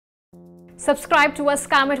Subscribe to our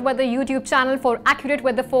Skymet Weather YouTube channel for accurate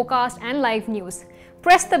weather forecast and live news.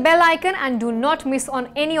 Press the bell icon and do not miss on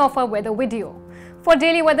any of our weather video. For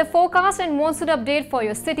daily weather forecast and monsoon update for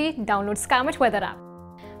your city, download Skymet Weather app.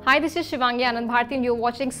 Hi, this is Shivangi Anand and you're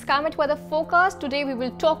watching Skymet Weather Forecast. Today we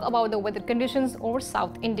will talk about the weather conditions over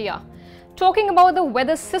South India. Talking about the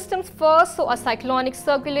weather systems first, so a cyclonic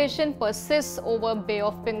circulation persists over Bay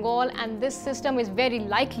of Bengal and this system is very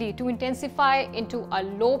likely to intensify into a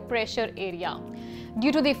low pressure area.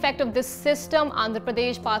 Due to the effect of this system, Andhra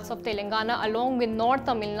Pradesh, parts of Telangana along with North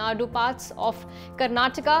Tamil Nadu, parts of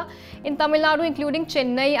Karnataka, in Tamil Nadu including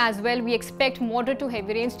Chennai as well, we expect moderate to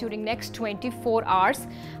heavy rains during next 24 hours.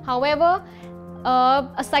 However,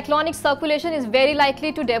 a cyclonic circulation is very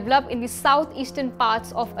likely to develop in the southeastern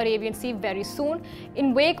parts of Arabian Sea very soon.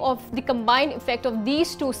 In wake of the combined effect of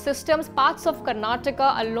these two systems, parts of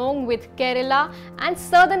Karnataka along with Kerala and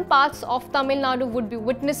southern parts of Tamil Nadu would be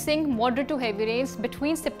witnessing moderate to heavy rains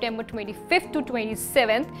between September 25th to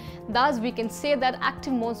 27th. Thus, we can say that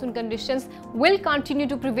active monsoon conditions will continue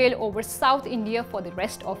to prevail over South India for the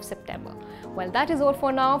rest of September. Well, that is all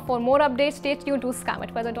for now. For more updates, stay tuned to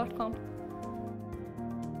skymetweather.com.